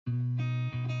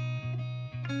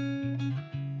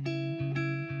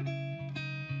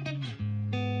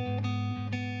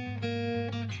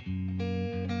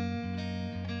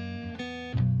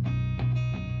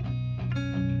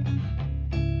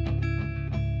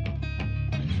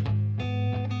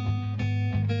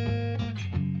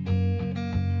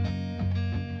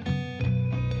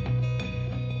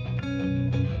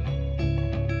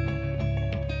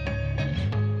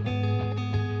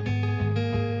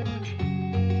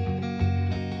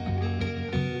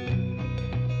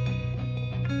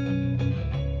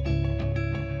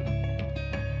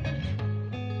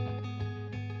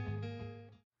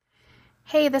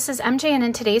Hey, this is MJ, and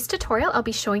in today's tutorial I'll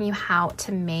be showing you how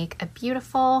to make a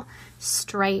beautiful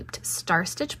striped star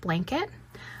stitch blanket.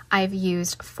 I've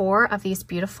used 4 of these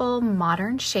beautiful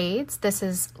modern shades. This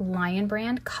is Lion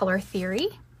Brand Color Theory.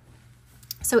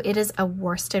 So it is a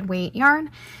worsted weight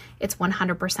yarn. It's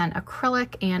 100%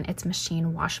 acrylic and it's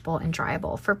machine washable and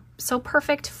dryable, so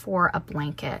perfect for a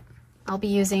blanket. I'll be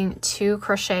using 2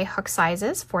 crochet hook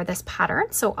sizes for this pattern.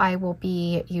 So I will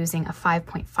be using a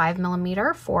 5.5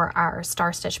 millimeter for our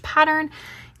star stitch pattern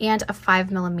and a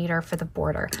 5 millimeter for the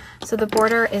border. So the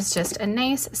border is just a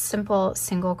nice, simple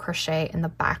single crochet in the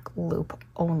back loop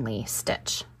only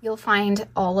stitch. You'll find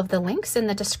all of the links in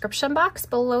the description box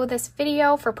below this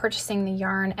video for purchasing the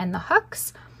yarn and the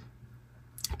hooks.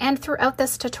 And throughout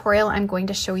this tutorial, I'm going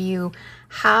to show you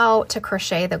how to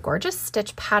crochet the gorgeous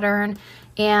stitch pattern.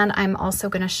 And I'm also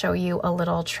going to show you a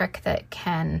little trick that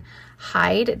can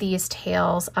hide these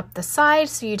tails up the side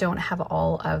so you don't have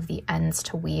all of the ends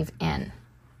to weave in.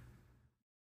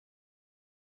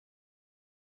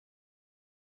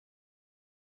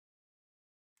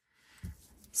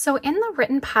 So in the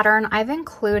written pattern, I've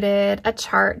included a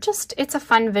chart. It's a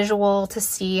fun visual to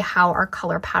see how our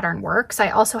color pattern works. I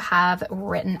also have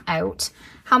written out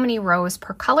how many rows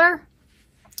per color,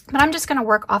 but I'm just going to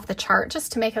work off the chart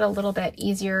just to make it a little bit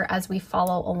easier as we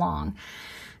follow along.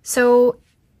 So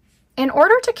in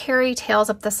order to carry tails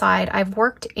up the side, I've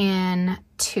worked in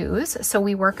 2s. So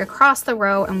we work across the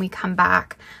row and we come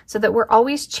back so that we're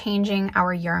always changing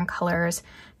our yarn colors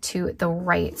to the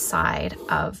right side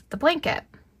of the blanket.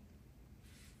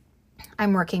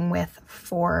 I'm working with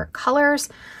 4 colors.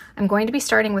 I'm going to be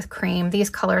starting with cream. These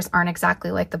colors aren't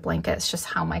exactly like the blanket, it's just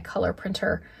how my color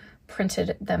printer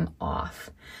printed them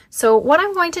off. So what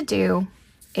I'm going to do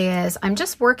is I'm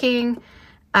just working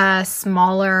a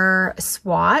smaller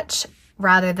swatch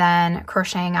rather than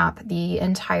crocheting up the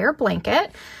entire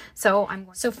blanket. So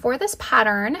for this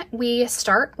pattern, we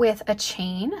start with a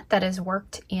chain that is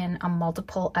worked in a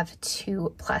multiple of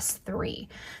 2 plus 3.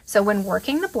 So when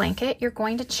working the blanket, you're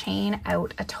going to chain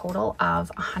out a total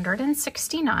of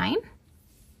 169.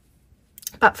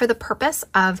 But for the purpose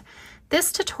of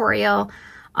this tutorial,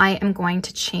 I am going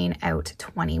to chain out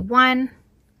 21.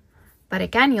 But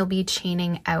again, you'll be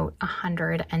chaining out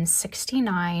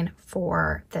 169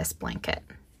 for this blanket.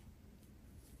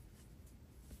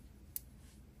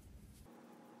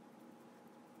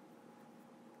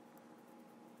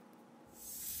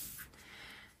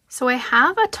 So I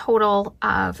have a total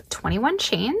of 21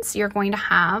 chains. You're going to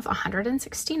have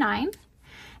 169,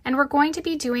 and we're going to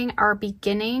be doing our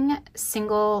beginning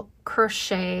single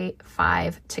crochet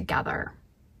 5 together.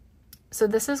 So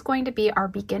this is going to be our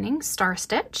beginning star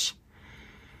stitch.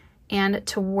 And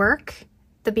to work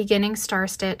the beginning star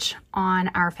stitch on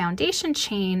our foundation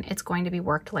chain, it's going to be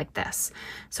worked like this.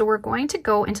 So we're going to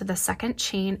go into the second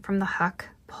chain from the hook,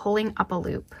 pulling up a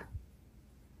loop.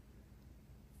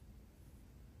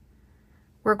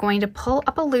 We're going to pull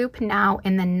up a loop now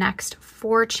in the next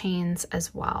 4 chains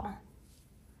as well.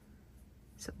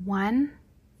 So 1,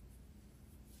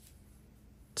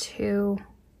 2,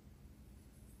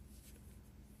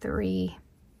 3,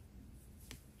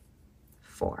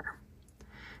 4.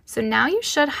 So now you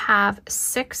should have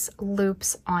 6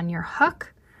 loops on your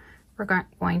hook. We're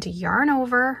going to yarn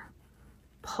over,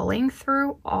 pulling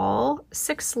through all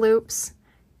 6 loops,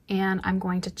 and I'm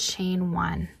going to chain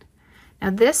 1. Now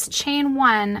this chain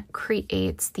 1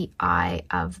 creates the eye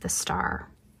of the star.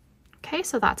 Okay,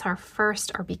 so that's our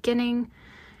beginning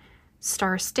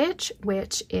star stitch,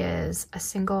 which is a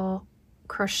single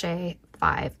crochet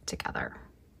 5 together.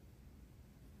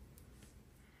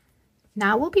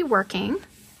 Now we'll be working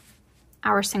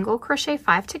our single crochet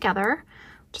 5 together,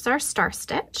 which is our star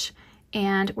stitch,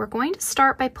 and we're going to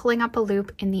start by pulling up a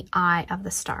loop in the eye of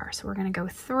the star. So we're going to go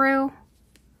through,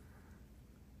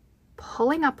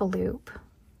 pulling up a loop.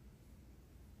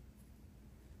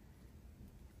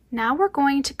 Now we're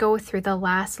going to go through the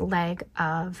last leg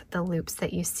of the loops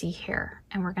that you see here,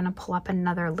 and we're going to pull up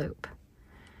another loop.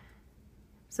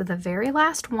 So the very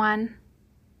last one,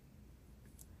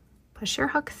 push your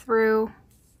hook through,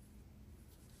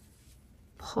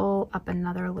 pull up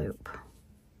another loop.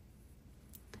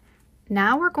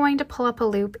 Now we're going to pull up a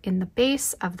loop in the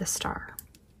base of the star.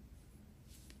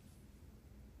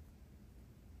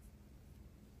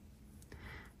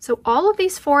 So all of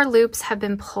these 4 loops have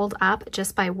been pulled up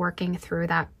just by working through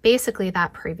basically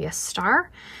that previous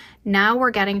star. Now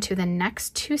we're getting to the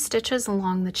next 2 stitches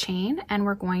along the chain, and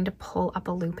we're going to pull up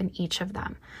a loop in each of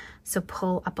them. So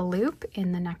pull up a loop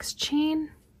in the next chain,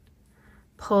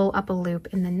 pull up a loop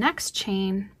in the next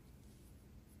chain,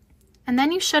 and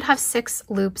then you should have 6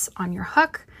 loops on your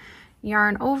hook.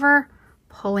 Yarn over,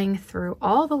 pulling through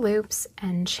all the loops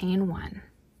and chain 1.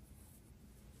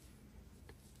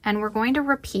 And we're going to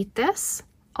repeat this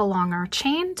along our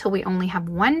chain till we only have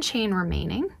 1 chain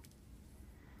remaining.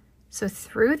 So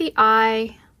through the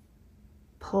eye,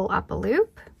 pull up a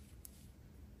loop,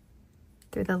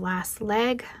 through the last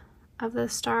leg of the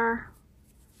star,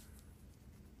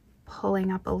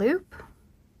 pulling up a loop,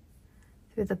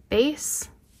 through the base,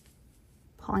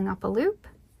 pulling up a loop,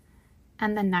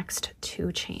 and the next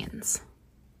 2 chains.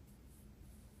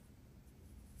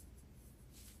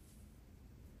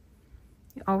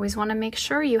 You always want to make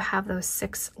sure you have those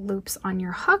 6 loops on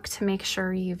your hook to make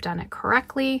sure you've done it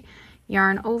correctly.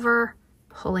 Yarn over,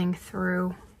 pulling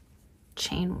through,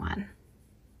 chain 1.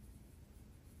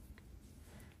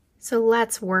 So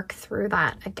let's work through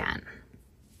that again.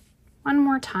 One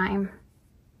more time.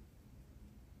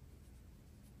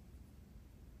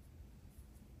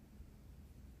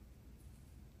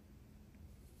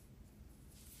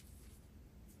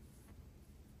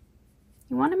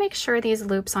 You want to make sure these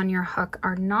loops on your hook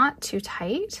are not too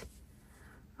tight,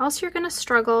 or else you're going to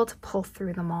struggle to pull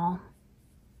through them all.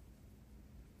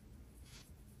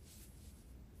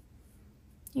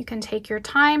 You can take your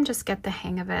time, just get the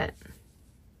hang of it.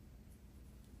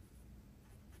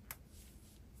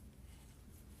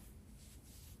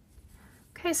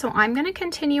 Okay, so I'm going to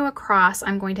continue across.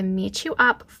 I'm going to meet you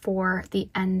up for the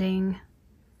ending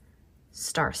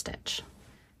star stitch.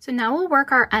 So now we'll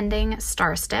work our ending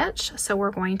star stitch. So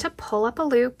we're going to pull up a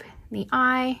loop in the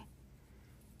eye,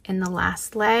 in the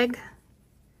last leg,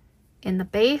 in the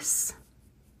base,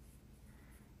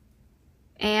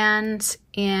 and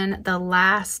in the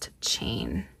last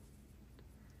chain.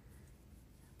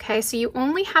 Okay, so you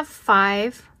only have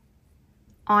 5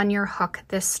 on your hook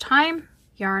this time.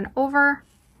 Yarn over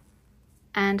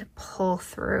and pull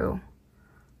through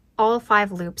all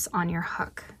 5 loops on your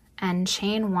hook and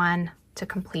chain 1 to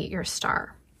complete your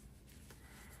star.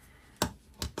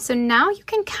 So now you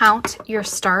can count your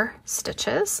star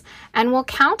stitches, and we'll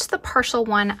count the partial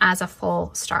one as a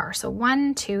full star. So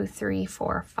 1, 2, 3,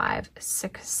 4, 5,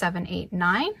 6, 7, 8,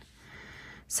 9.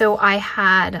 So I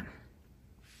had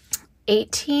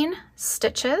 18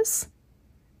 stitches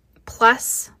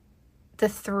plus the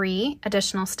 3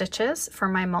 additional stitches for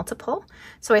my multiple.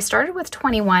 So I started with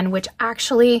 21, which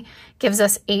actually gives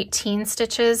us 18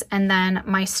 stitches, and then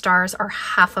my stars are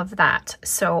half of that.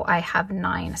 So I have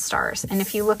 9 stars. And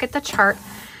if you look at the chart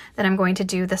that I'm going to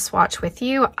do the swatch with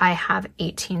you, I have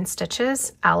 18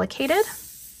 stitches allocated.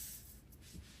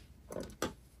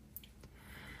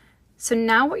 So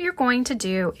now what you're going to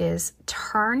do is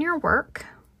turn your work,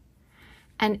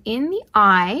 and in the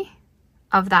eye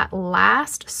of that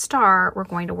last star, we're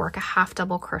going to work a half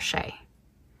double crochet.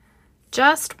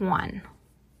 Just 1.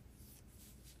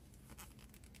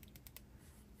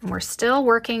 And we're still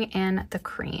working in the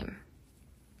cream.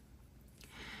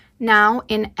 Now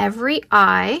in every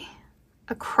eye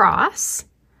across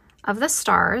of the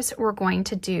stars, we're going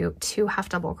to do 2 half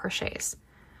double crochets.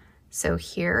 So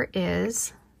here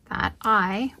is that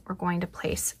eye. We're going to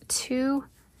place 2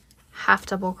 half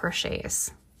double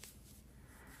crochets.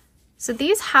 So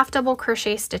these half double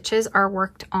crochet stitches are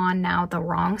worked on now the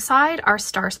wrong side. Our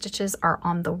star stitches are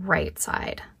on the right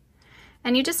side.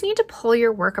 And you just need to pull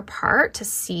your work apart to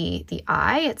see the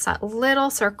eye. It's that little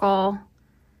circle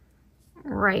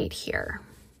right here.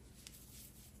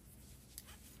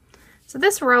 So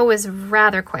this row is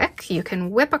rather quick. You can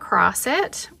whip across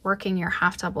it, working your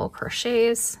half double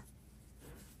crochets.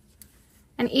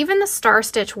 And even the star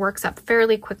stitch works up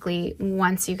fairly quickly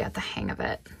once you get the hang of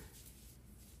it.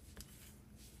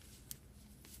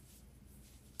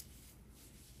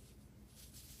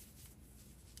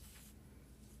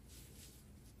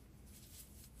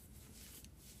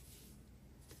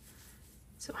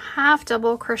 So half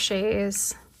double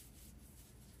crochets,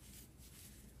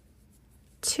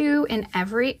 2 in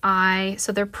every eye.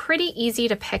 So they're pretty easy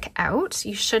to pick out.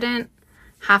 You shouldn't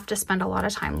have to spend a lot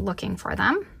of time looking for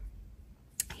them.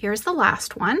 Here's the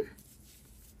last one.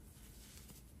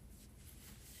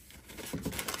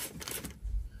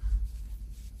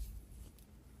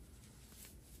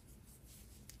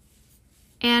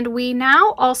 And we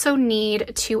now also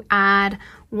need to add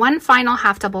 1 final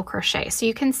half double crochet. So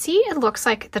you can see it looks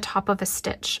like the top of a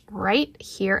stitch right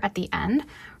here at the end.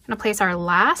 We're going to place our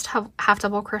last half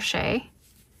double crochet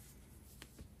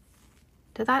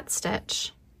to that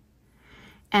stitch.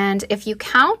 And if you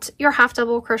count your half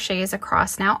double crochets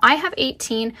across now, I have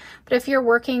 18, but if you're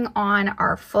working on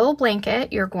our full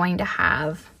blanket, you're going to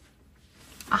have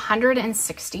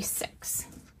 166.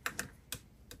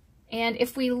 And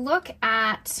if we look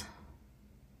at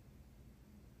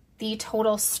the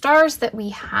total stars that we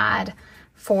had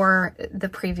for the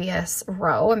previous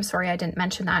row. I'm sorry I didn't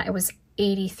mention that. It was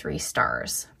 83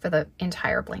 stars for the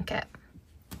entire blanket.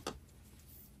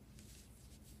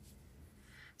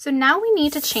 So now we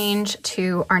need to change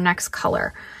to our next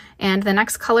color. And the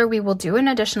next color we will do an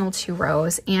additional 2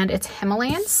 rows, and it's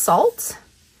Himalayan Salt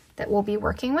that we'll be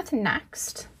working with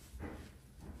next.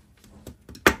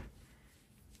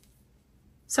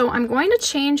 So I'm going to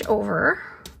change over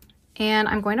and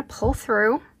I'm going to pull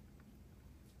through.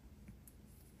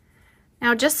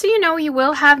 Now, just so you know, you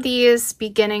will have these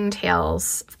beginning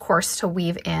tails, of course, to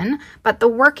weave in, but the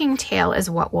working tail is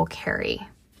what we'll carry.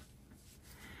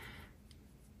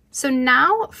 So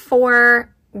now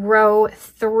for row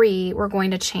 3, we're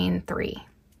going to chain 3.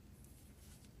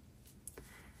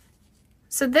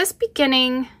 So this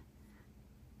beginning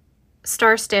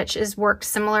star stitch is worked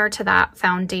similar to that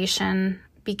foundation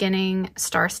beginning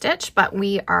star stitch, but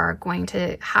we are going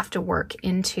to have to work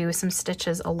into some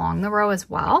stitches along the row as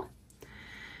well.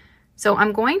 So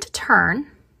I'm going to turn.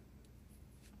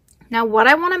 Now what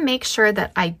I want to make sure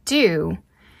that I do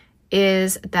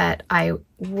is that I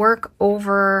work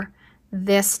over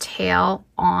this tail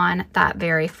on that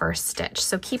very first stitch.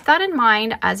 So keep that in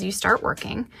mind as you start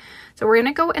working. So we're going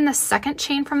to go in the second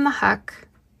chain from the hook,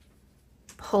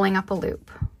 pulling up a loop.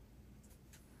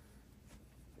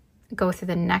 Go through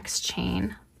the next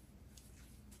chain,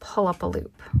 pull up a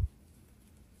loop.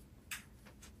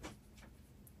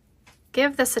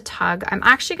 Give this a tug. I'm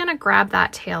actually going to grab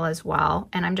that tail as well,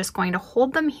 and I'm just going to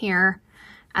hold them here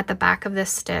at the back of this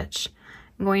stitch.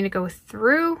 I'm going to go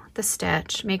through the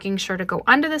stitch, making sure to go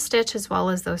under the stitch as well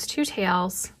as those 2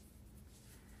 tails.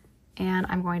 And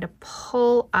I'm going to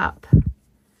pull up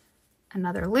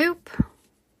another loop. I'm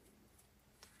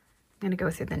going to go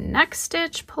through the next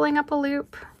stitch, pulling up a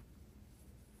loop.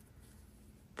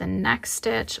 The next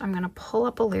stitch, I'm going to pull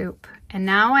up a loop. And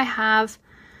now I have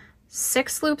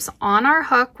 6 loops on our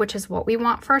hook, which is what we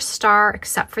want for a star,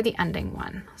 except for the ending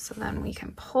one. So then we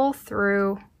can pull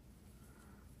through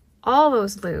all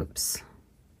those loops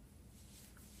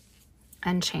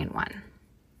and chain 1.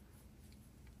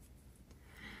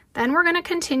 Then we're going to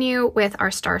continue with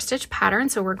our star stitch pattern.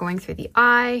 So we're going through the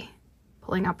eye,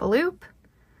 pulling up a loop,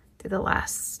 through the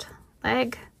last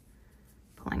leg,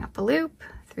 pulling up a loop,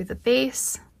 through the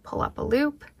base, pull up a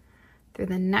loop, through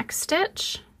the next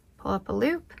stitch, pull up a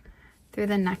loop, through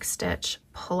the next stitch,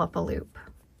 pull up a loop.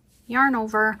 Yarn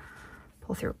over,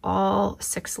 pull through all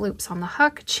 6 loops on the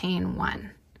hook, chain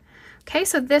 1. Okay,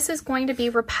 so this is going to be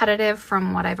repetitive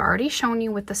from what I've already shown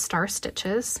you with the star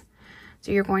stitches.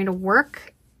 So you're going to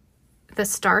work the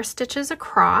star stitches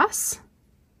across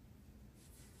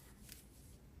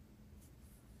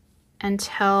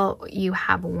until you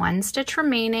have 1 stitch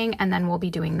remaining, and then we'll be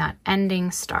doing that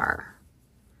ending star.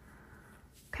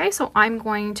 Okay, so I'm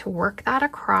going to work that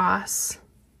across,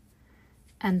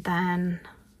 and then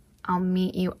I'll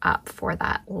meet you up for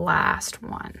that last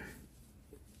one.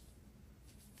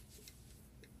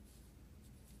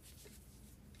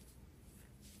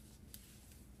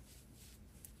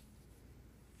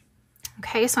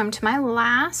 Okay, so I'm to my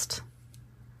last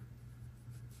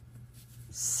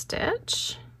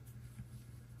stitch.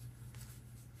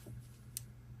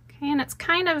 Okay, and it's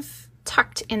kind of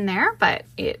tucked in there, but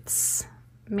it's,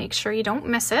 make sure you don't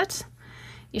miss it.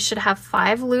 You should have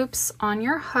 5 loops on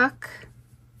your hook.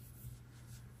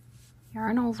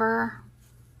 Yarn over,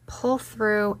 pull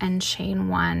through, and chain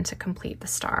 1 to complete the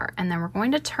star. And then we're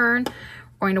going to turn,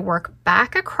 we're going to work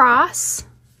back across,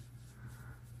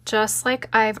 just like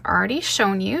I've already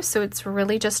shown you. So it's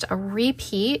really just a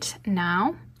repeat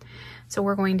now. So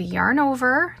we're going to yarn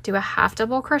over, do a half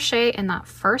double crochet in that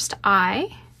first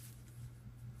eye,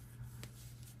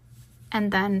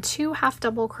 and then 2 half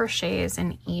double crochets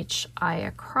in each eye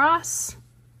across.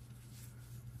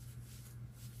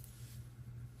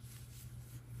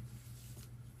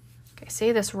 Okay,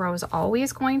 see, this row is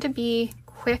always going to be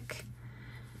quick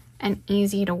and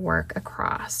easy to work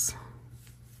across.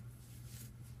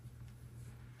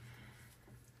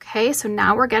 Okay, so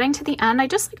now we're getting to the end. I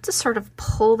just like to sort of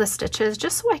pull the stitches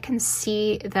just so I can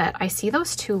see that I see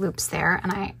those 2 loops there,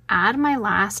 and I add my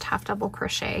last half double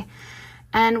crochet.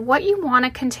 And what you want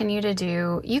to continue to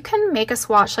do, you can make a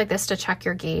swatch like this to check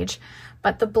your gauge,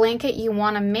 but the blanket, you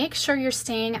want to make sure you're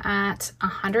staying at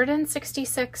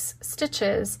 166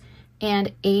 stitches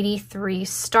and 83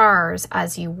 stars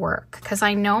as you work, because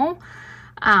I know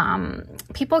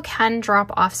people can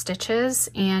drop off stitches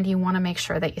and you want to make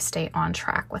sure that you stay on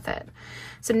track with it.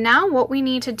 So now what we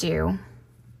need to do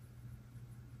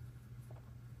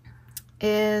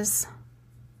is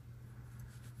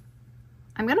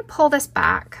I'm going to pull this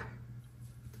back.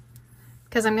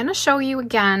 because I'm going to show you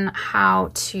again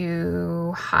how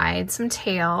to hide some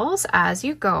tails as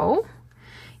you go.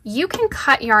 You can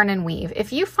cut yarn and weave.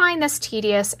 If you find this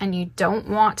tedious and you don't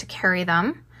want to carry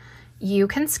them, you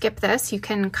can skip this. You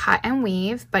can cut and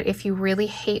weave, but if you really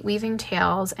hate weaving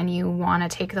tails and you want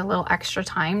to take the little extra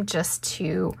time just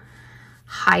to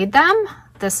hide them,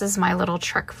 this is my little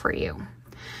trick for you.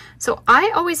 So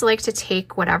I always like to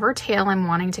take whatever tail I'm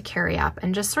wanting to carry up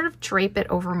and just sort of drape it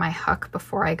over my hook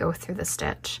before I go through the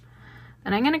stitch.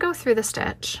 Then I'm going to go through the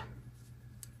stitch.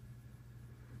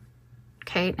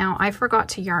 Okay, now I forgot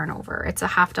to yarn over. It's a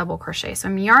half double crochet, so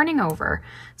I'm yarning over.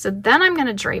 So then I'm going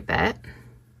to drape it.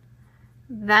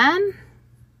 Then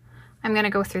I'm going to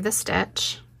go through the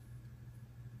stitch.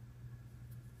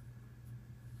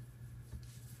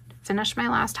 Finish my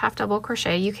last half double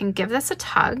crochet. You can give this a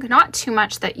tug, not too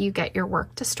much that you get your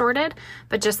work distorted,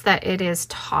 but just that it is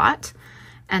taut,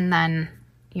 and then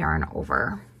yarn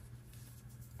over.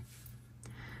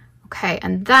 Okay,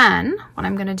 and then what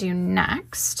I'm going to do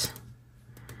next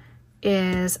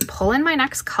is pull in my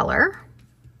next color,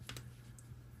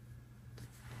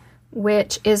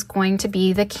 which is going to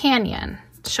be the Canyon,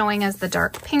 showing as the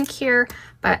dark pink here,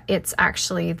 but it's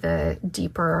actually the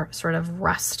deeper sort of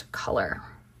rust color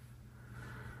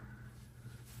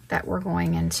that we're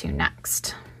going into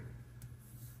next.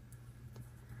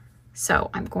 So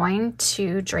I'm going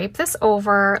to drape this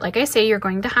over. Like I say, you're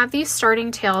going to have these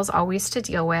starting tails always to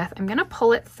deal with. I'm going to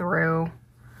pull it through.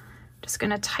 Just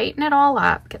going to tighten it all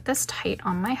up, get this tight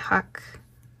on my hook.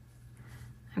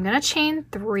 I'm going to chain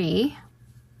 3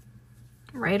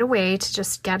 right away to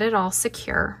just get it all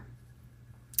secure.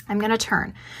 I'm going to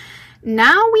turn.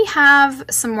 Now we have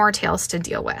some more tails to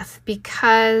deal with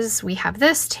because we have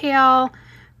this tail.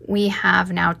 We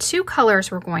have now 2 colors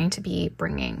we're going to be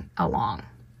bringing along.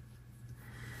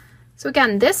 So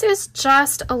again, this is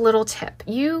just a little tip.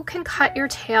 You can cut your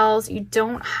tails. You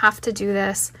don't have to do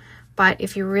this, but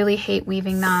if you really hate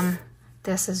weaving them,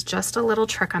 this is just a little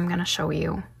trick I'm going to show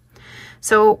you.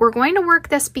 So we're going to work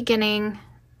this beginning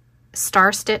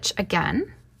star stitch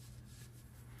again.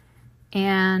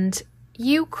 And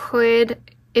you could,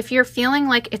 if you're feeling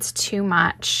like it's too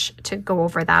much to go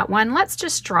over that one, let's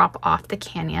just drop off the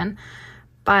Canyon.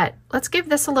 But let's give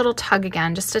this a little tug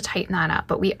again just to tighten that up.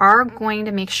 But we are going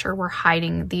to make sure we're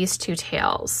hiding these 2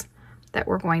 tails that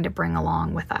we're going to bring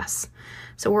along with us.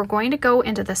 So we're going to go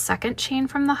into the second chain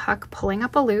from the hook, pulling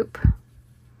up a loop,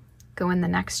 go in the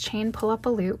next chain, pull up a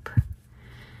loop.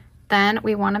 Then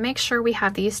we want to make sure we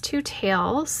have these 2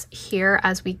 tails here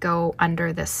as we go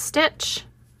under this stitch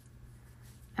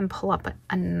and pull up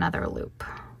another loop.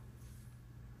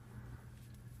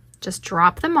 Just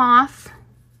drop them off,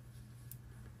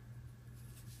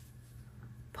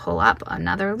 pull up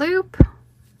another loop,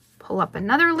 pull up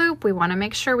another loop. We want to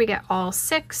make sure we get all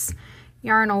 6,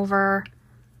 yarn over,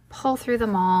 pull through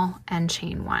them all, and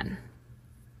chain 1.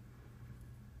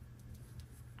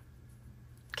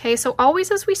 Okay, so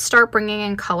always as we start bringing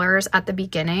in colors at the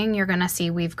beginning, you're gonna see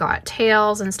we've got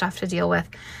tails and stuff to deal with.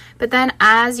 But then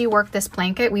as you work this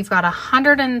blanket, we've got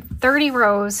 130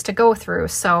 rows to go through.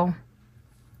 So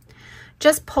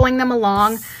just pulling them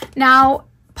along. Now,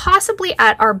 possibly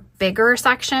at our bigger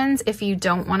sections, if you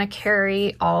don't wanna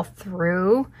carry all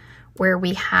through where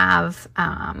we have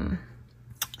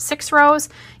 6 rows,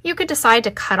 you could decide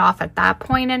to cut off at that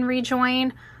point and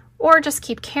rejoin, or just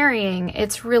keep carrying.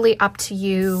 It's really up to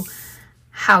you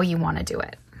how you want to do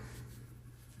it.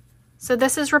 So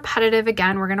this is repetitive.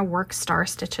 Again, we're going to work star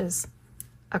stitches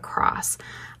across.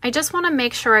 I just want to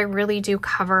make sure I really do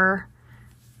cover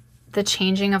the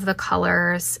changing of the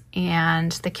colors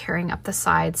and the carrying up the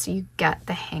sides so you get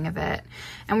the hang of it.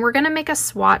 And we're going to make a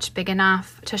swatch big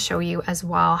enough to show you as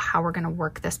well how we're going to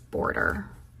work this border.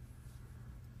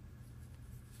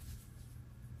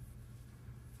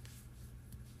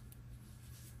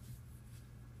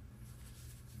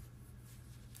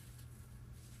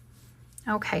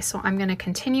 Okay, so I'm going to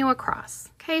continue across.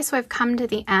 Okay, so I've come to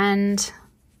the end.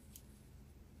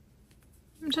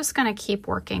 I'm just going to keep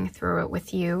working through it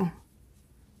with you.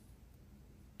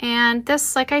 And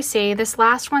this, like I say, this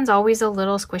last one's always a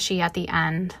little squishy at the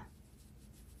end.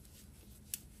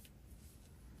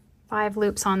 5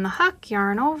 loops on the hook,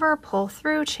 yarn over, pull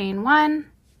through, chain 1,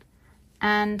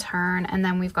 and turn. And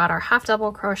then we've got our half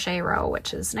double crochet row,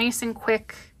 which is nice and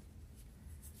quick.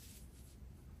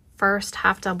 First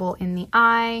half double in the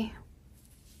eye,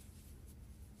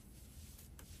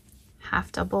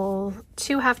 half double,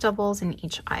 2 half doubles in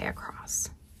each eye across.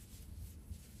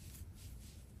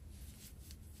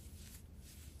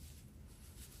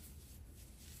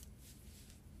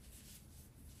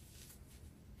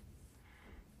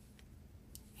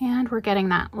 And we're getting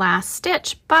that last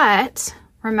stitch, but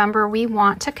remember we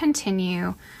want to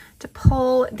continue to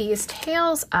pull these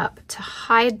tails up to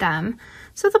hide them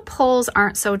so the pulls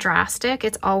aren't so drastic.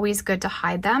 It's always good to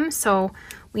hide them. So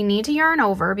we need to yarn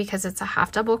over because it's a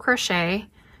half double crochet.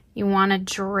 You want to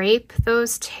drape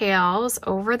those tails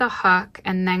over the hook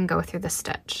and then go through the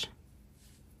stitch.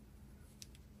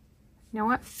 You know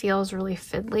what feels really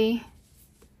fiddly?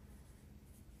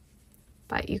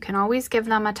 But you can always give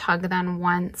them a tug then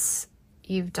once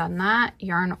you've done that.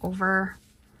 Yarn over,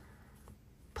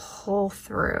 pull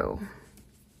through.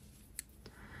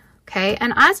 Okay,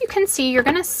 and as you can see, you're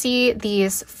gonna see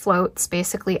these floats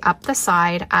basically up the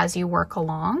side as you work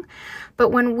along. But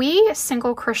when we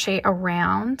single crochet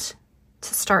around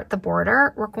to start the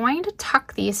border, we're going to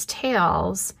tuck these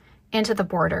tails into the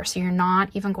border. So you're not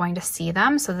even going to see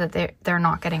them so that they're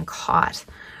not getting caught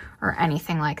or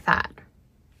anything like that.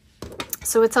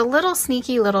 So it's a little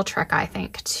sneaky little trick, I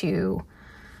think, to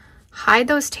hide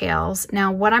those tails.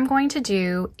 Now what I'm going to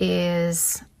do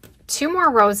is 2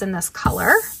 more rows in this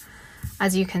color.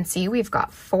 As you can see, we've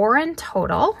got 4 in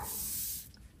total.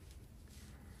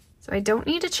 So I don't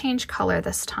need to change color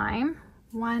this time.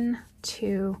 1,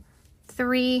 2,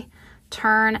 3,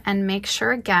 turn, and make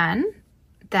sure again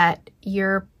that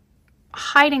you're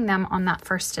hiding them on that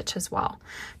first stitch as well.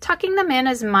 Tucking them in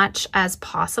as much as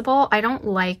possible. I don't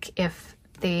like if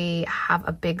they have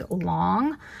a big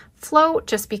long float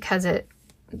just because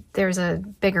there's a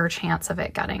bigger chance of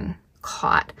it getting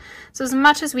caught. So as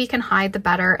much as we can hide, the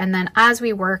better. And then as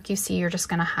we work, you see you're just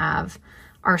going to have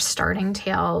our starting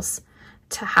tails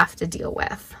to have to deal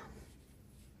with.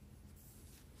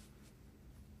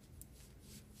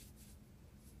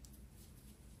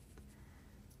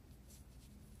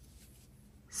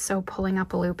 So pulling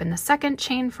up a loop in the second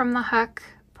chain from the hook,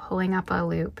 pulling up a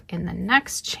loop in the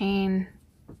next chain,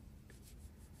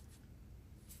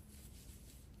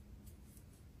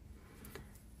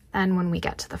 then when we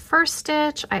get to the first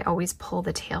stitch, I always pull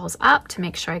the tails up to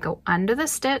make sure I go under the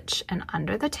stitch and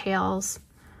under the tails,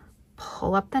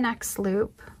 pull up the next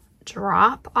loop,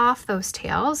 drop off those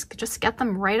tails, just get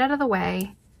them right out of the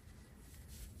way,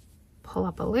 pull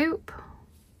up a loop,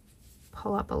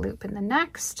 pull up a loop in the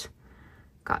next,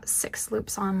 got 6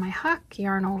 loops on my hook,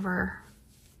 yarn over,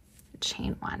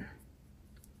 chain 1.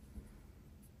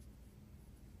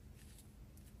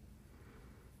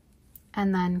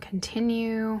 And then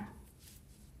continue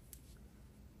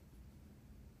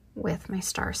with my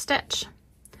star stitch.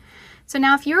 So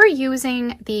now if you're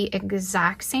using the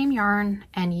exact same yarn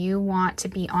and you want to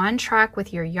be on track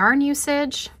with your yarn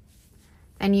usage,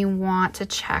 then you want to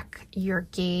check your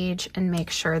gauge and make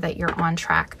sure that you're on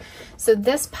track. So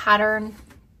this pattern,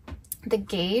 the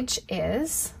gauge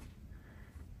is,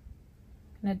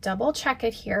 I'm gonna double check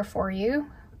it here for you.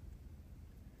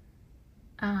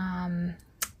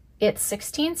 It's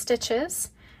 16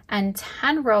 stitches and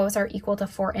 10 rows are equal to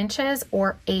 4 inches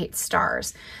or 8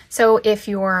 stars. So if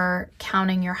you're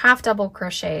counting your half double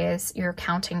crochets, you're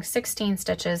counting 16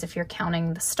 stitches. If you're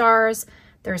counting the stars,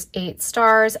 there's 8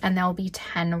 stars and there'll be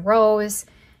 10 rows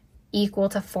equal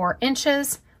to 4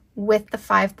 inches with the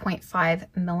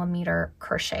 5.5 millimeter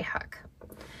crochet hook.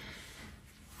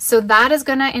 So that is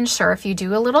going to ensure if you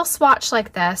do a little swatch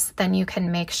like this, then you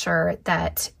can make sure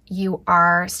that you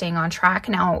are staying on track.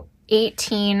 Now,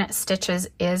 18 stitches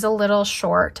is a little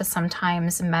short to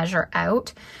sometimes measure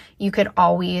out. You could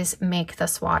always make the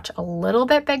swatch a little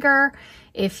bit bigger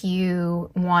if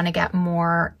you want to get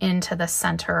more into the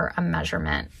center of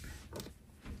measurement.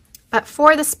 But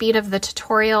for the speed of the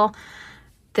tutorial,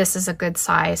 this is a good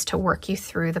size to work you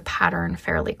through the pattern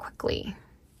fairly quickly.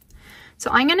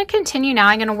 So I'm going to continue now.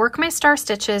 I'm going to work my star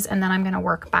stitches and then I'm going to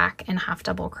work back in half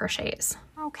double crochets.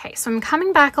 Okay, so I'm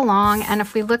coming back along, and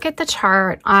if we look at the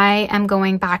chart, I am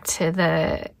going back to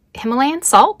the Himalayan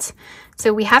salt.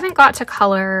 So we haven't got to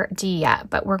color D yet,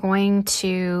 but we're going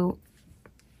to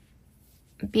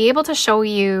be able to show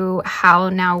you how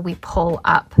now we pull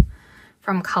up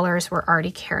from colors we're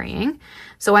already carrying.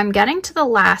 So I'm getting to the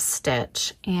last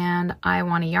stitch and I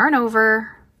want to yarn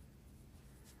over.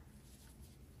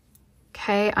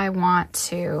 Okay, I want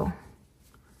to,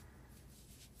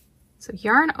 so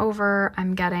yarn over,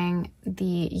 I'm getting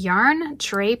the yarn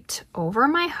draped over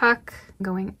my hook,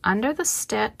 going under the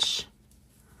stitch,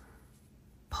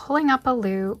 pulling up a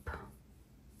loop.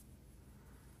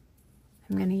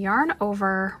 I'm going to yarn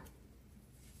over,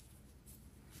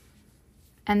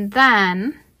 and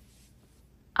then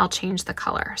I'll change the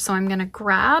color. So I'm going to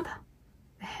grab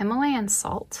the Himalayan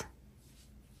salt,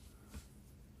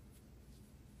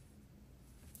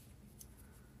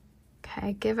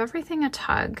 okay, give everything a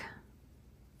tug.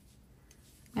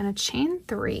 I'm going to chain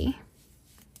 3,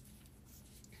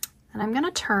 And I'm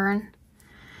gonna turn,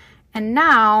 and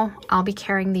now I'll be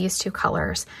carrying these two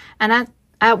colors. And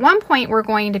at one point we're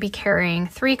going to be carrying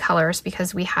 3 colors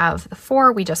because we have the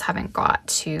 4, we just haven't got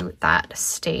to that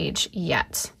stage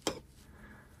yet.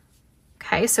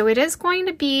 Okay, so it is going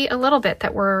to be a little bit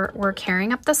that we're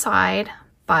carrying up the side,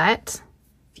 but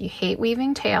if you hate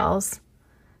weaving tails,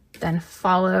 then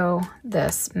follow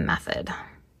this method.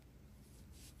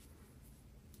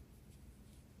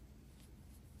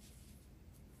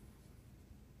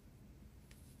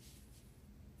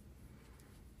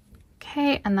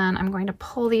 Okay, and then I'm going to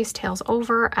pull these tails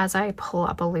over as I pull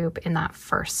up a loop in that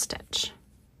first stitch.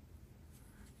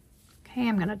 Okay,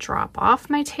 I'm going to drop off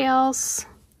my tails,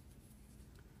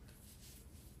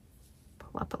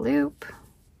 pull up a loop,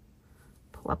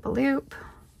 pull up a loop,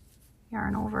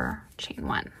 yarn over, chain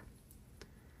 1.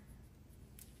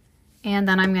 And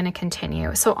then I'm going to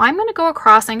continue. So I'm going to go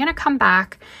across, I'm going to come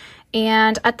back,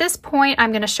 and at this point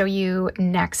I'm going to show you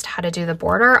next how to do the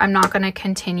border. I'm not going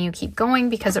to keep going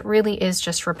because it really is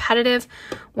just repetitive.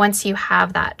 Once you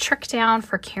have that trick down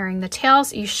for carrying the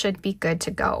tails, you should be good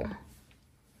to go.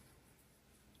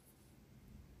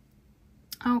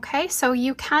 Okay, so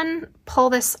you can pull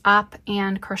this up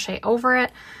and crochet over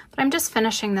it, but I'm just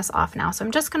finishing this off now. So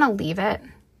I'm just going to leave it,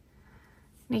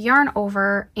 yarn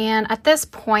over, and at this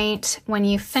point, when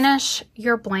you finish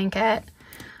your blanket,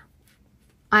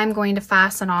 I'm going to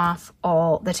fasten off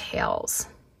all the tails.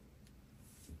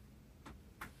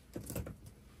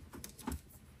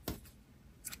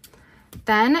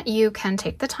 Then you can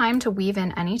take the time to weave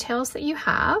in any tails that you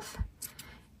have.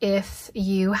 If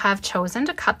you have chosen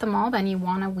to cut them all, then you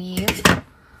want to weave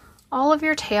all of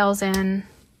your tails in.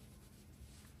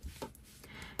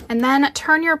 And then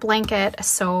turn your blanket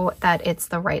so that it's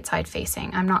the right side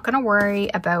facing. I'm not going to worry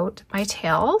about my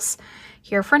tails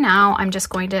here for now. I'm just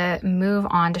going to move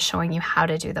on to showing you how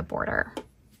to do the border.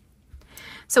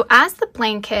 So as the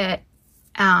blanket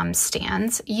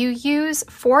stands, you use,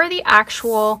 for the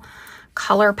actual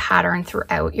color pattern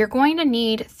throughout, you're going to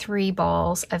need 3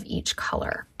 balls of each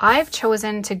color. I've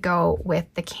chosen to go with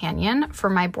the canyon for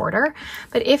my border,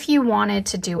 but if you wanted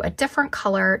to do a different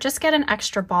color, just get an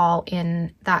extra ball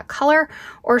in that color,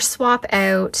 or swap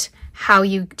out how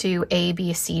you do A,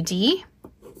 B, C, D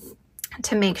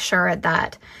to make sure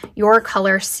that your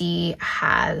color C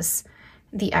has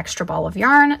the extra ball of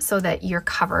yarn so that you're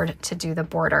covered to do the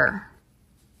border.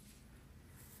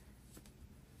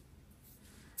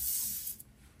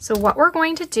 So what we're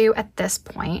going to do at this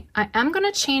point, I am going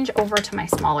to change over to my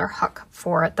smaller hook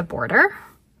for the border.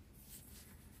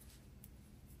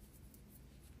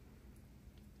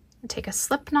 Take a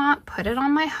slip knot, put it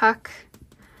on my hook,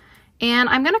 and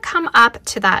I'm going to come up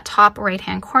to that top right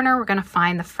hand corner. We're going to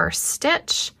find the first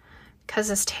stitch. Because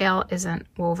this tail isn't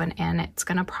woven in, it's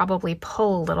going to probably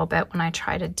pull a little bit when I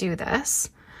try to do this.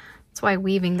 That's why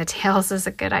weaving the tails is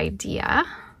a good idea.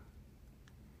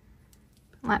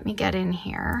 Let me get in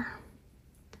here.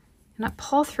 I'm going to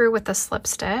pull through with the slip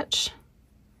stitch,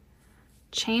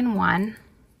 chain 1,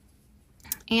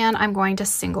 and I'm going to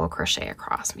single crochet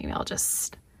across. Maybe I'll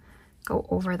just go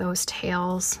over those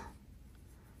tails,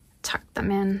 tuck them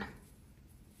in.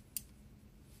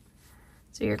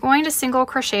 So you're going to single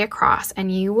crochet across,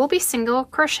 and you will be single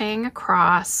crocheting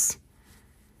across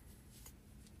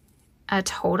a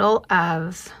total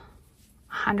of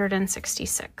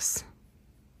 166.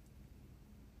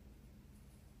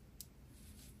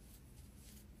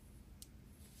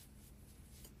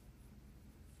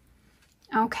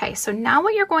 Okay, so now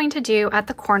what you're going to do at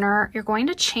the corner, you're going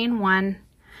to chain 1,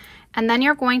 and then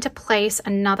you're going to place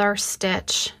another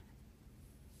stitch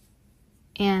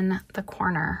in the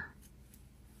corner.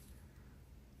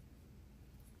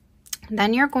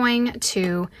 Then you're going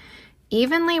to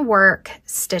evenly work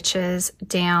stitches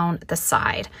down the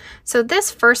side. So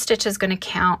this first stitch is going to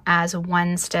count as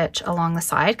 1 stitch along the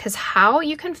side, because how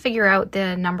you can figure out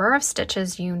the number of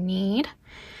stitches you need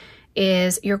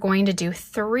is you're going to do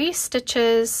 3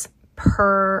 stitches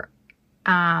per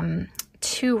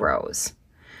 2 rows.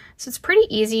 So it's pretty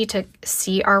easy to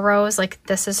see our rows, like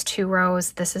this is 2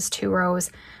 rows, this is 2 rows,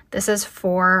 this is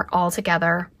 4 all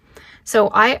together. So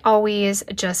I always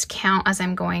just count as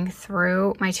I'm going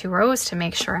through my 2 rows to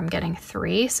make sure I'm getting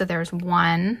 3. So there's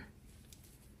 1,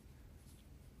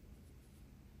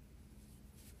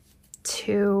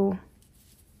 2,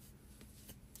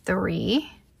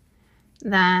 3.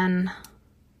 Then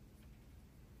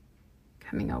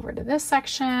coming over to this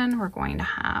section, we're going to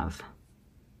have,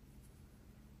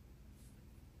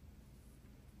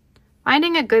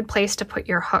 finding a good place to put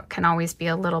your hook can always be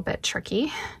a little bit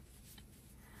tricky.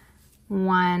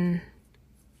 1,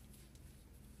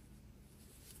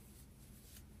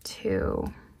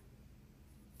 2,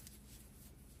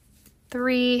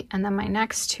 3, and then my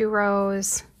next 2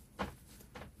 rows,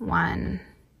 1,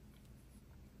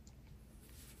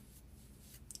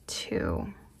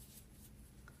 2,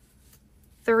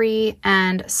 3,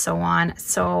 and so on.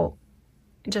 So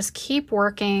just keep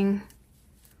working.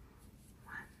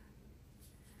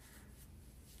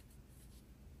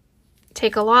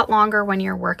 Take a lot longer when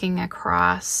you're working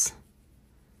across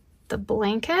the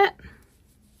blanket.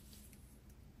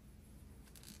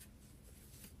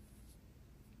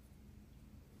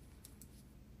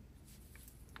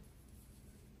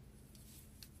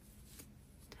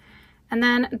 And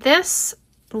then this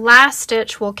last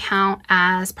stitch will count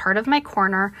as part of my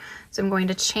corner. So I'm going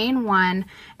to chain 1,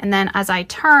 and then as I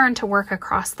turn to work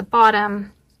across the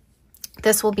bottom,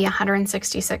 this will be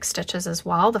 166 stitches as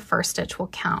well. The first stitch will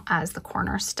count as the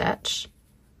corner stitch.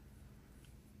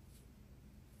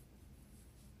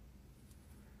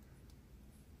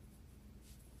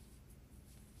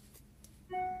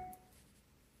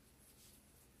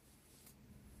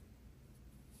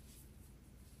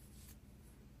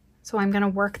 So I'm going to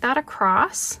work that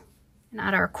across, and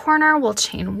at our corner we'll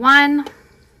chain 1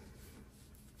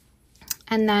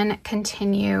 and then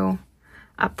continue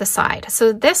up the side.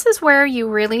 So this is where you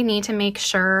really need to make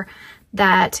sure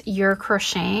that you're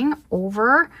crocheting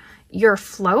over your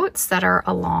floats that are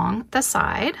along the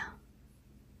side.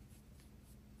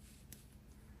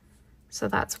 So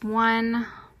that's 1,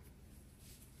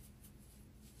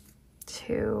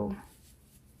 2,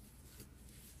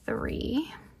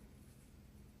 3.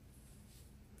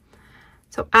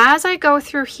 So as I go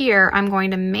through here, I'm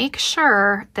going to make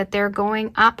sure that they're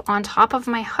going up on top of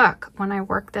my hook when I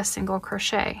work this single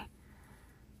crochet.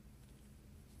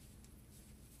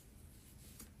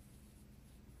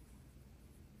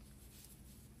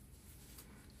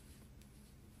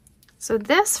 So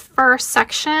this first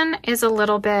section is a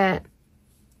little bit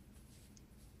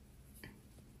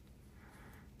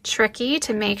tricky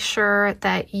to make sure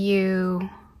that you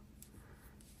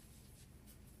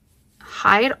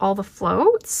hide all the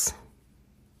floats.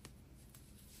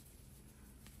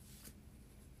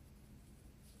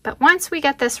 But once we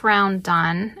get this round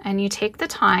done, and you take the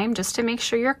time just to make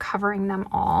sure you're covering them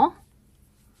all,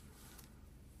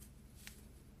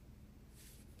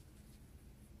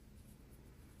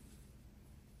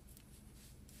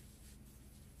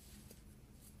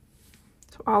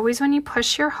 so always when you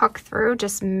push your hook through,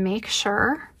 just make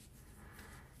sure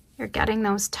you're getting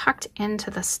those tucked into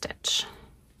the stitch.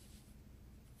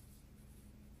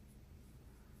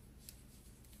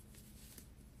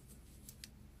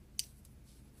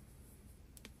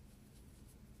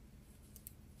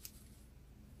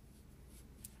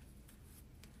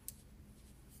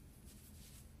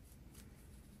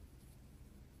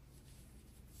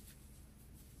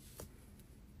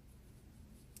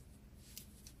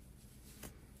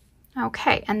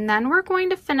 Okay, and then we're going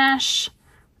to finish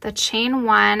the chain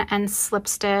 1 and slip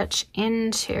stitch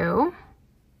into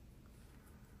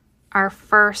our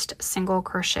first single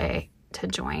crochet to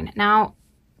join. Now,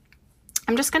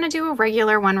 I'm just going to do a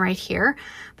regular one right here,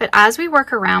 but as we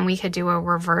work around, we could do a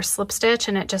reverse slip stitch,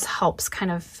 and it just helps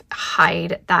kind of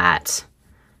hide that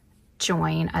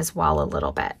join as well a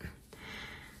little bit.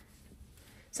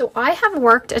 So I have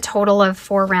worked a total of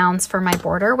 4 rounds for my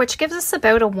border, which gives us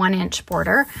about a 1-inch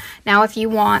border. Now, if you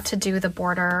want to do the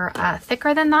border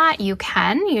thicker than that, you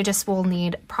can. You just will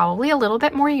need probably a little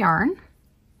bit more yarn,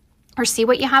 or see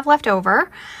what you have left over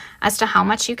as to how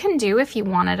much you can do if you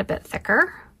want it a bit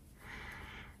thicker.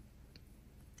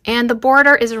 And the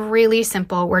border is really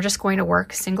simple. We're just going to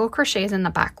work single crochets in the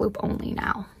back loop only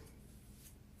now.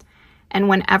 And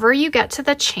whenever you get to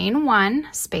the chain 1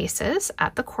 spaces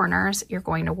at the corners, you're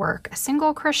going to work a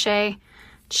single crochet,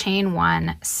 chain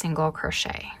 1, single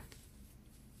crochet.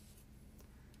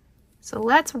 So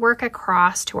let's work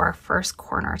across to our first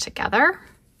corner together.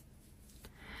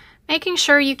 Making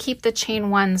sure you keep the chain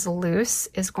 1s loose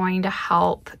is going to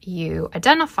help you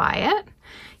identify it.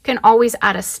 You can always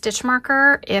add a stitch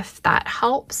marker if that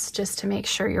helps, just to make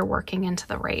sure you're working into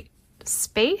the right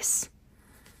space.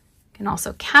 You can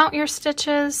also count your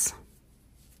stitches,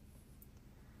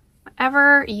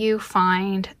 whatever you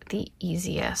find the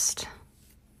easiest.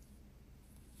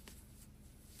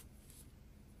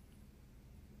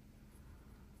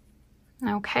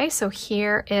 Okay, so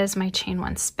here is my chain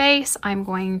 1 space. I'm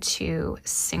going to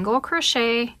single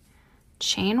crochet,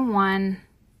 chain 1,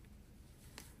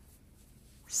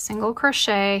 single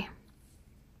crochet,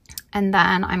 and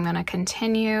then I'm going to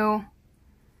continue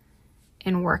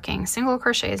in working single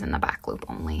crochets in the back loop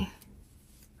only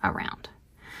around.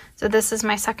 So this is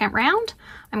my second round.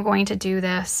 I'm going to do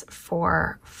this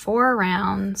for 4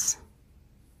 rounds.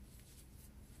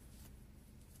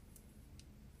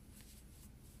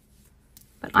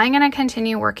 But I'm going to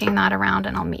continue working that around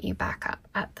and I'll meet you back up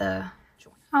at the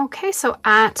joint. Okay, so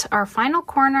at our final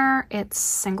corner, it's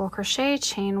single crochet,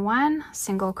 chain 1,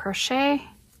 single crochet.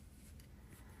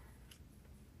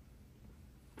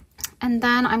 And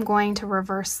then I'm going to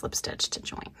reverse slip stitch to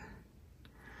join.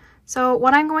 So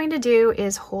what I'm going to do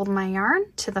is hold my yarn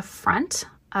to the front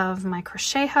of my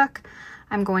crochet hook.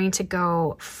 I'm going to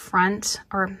go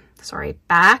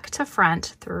back to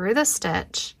front through the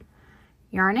stitch,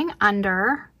 yarning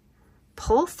under,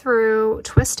 pull through,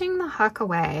 twisting the hook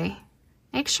away.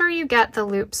 Make sure you get the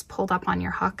loops pulled up on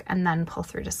your hook and then pull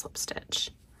through to slip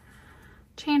stitch.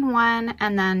 Chain 1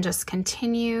 and then just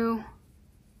continue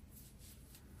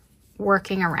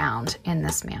working around in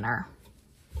this manner.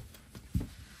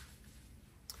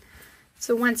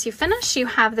 So once you finish, you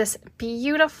have this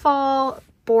beautiful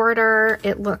border.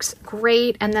 It looks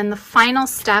great. And then the final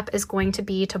step is going to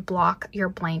be to block your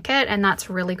blanket, and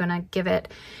that's really going to give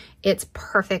it its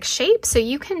perfect shape. So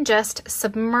you can just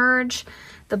submerge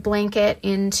the blanket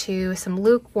into some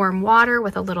lukewarm water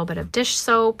with a little bit of dish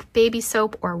soap, baby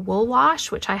soap, or wool wash,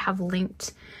 which I have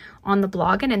linked on the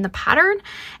blog and in the pattern,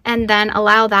 and then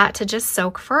allow that to just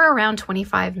soak for around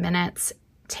 25 minutes.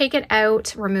 Take it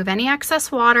out, remove any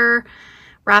excess water,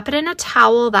 wrap it in a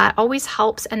towel. That always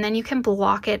helps, and then you can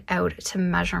block it out to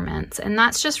measurements, and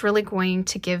that's just really going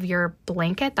to give your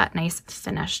blanket that nice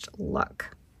finished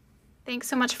look. Thanks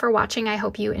so much for watching. I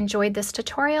hope you enjoyed this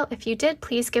tutorial. If you did,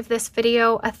 please give this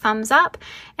video a thumbs up.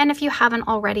 And if you haven't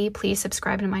already, please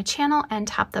subscribe to my channel and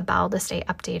tap the bell to stay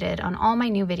updated on all my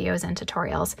new videos and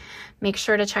tutorials. Make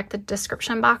sure to check the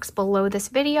description box below this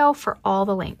video for all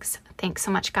the links. Thanks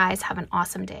so much, guys. Have an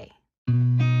awesome day.